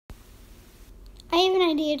I have an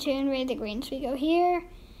idea to invade the green. So we go here,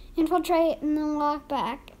 infiltrate, and then walk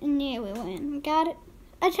back. And yeah, we win. Got it?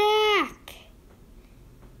 Attack!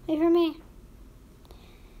 Wait for me.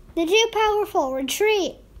 They're too powerful.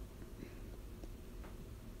 Retreat.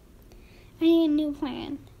 I need a new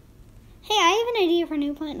plan. Hey, I have an idea for a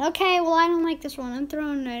new plan. Okay, well, I don't like this one. I'm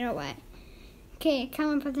throwing it away. Okay,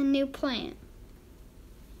 come up with a new plan.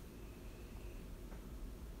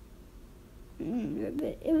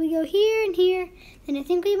 If we go here and here, then I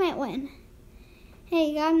think we might win. Hey,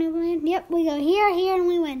 you got a new plan? Yep, we go here, here, and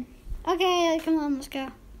we win. Okay, come on, let's go.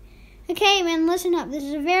 Okay, man, listen up. This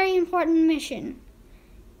is a very important mission.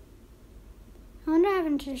 I wonder what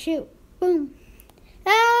happened to the shoot. Boom.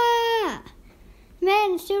 Ah!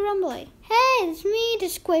 Man, it's too rumbly. Hey, it's me to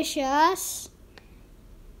squish us.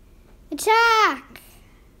 Attack!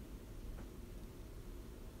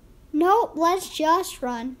 Nope, let's just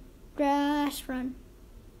run. Just run.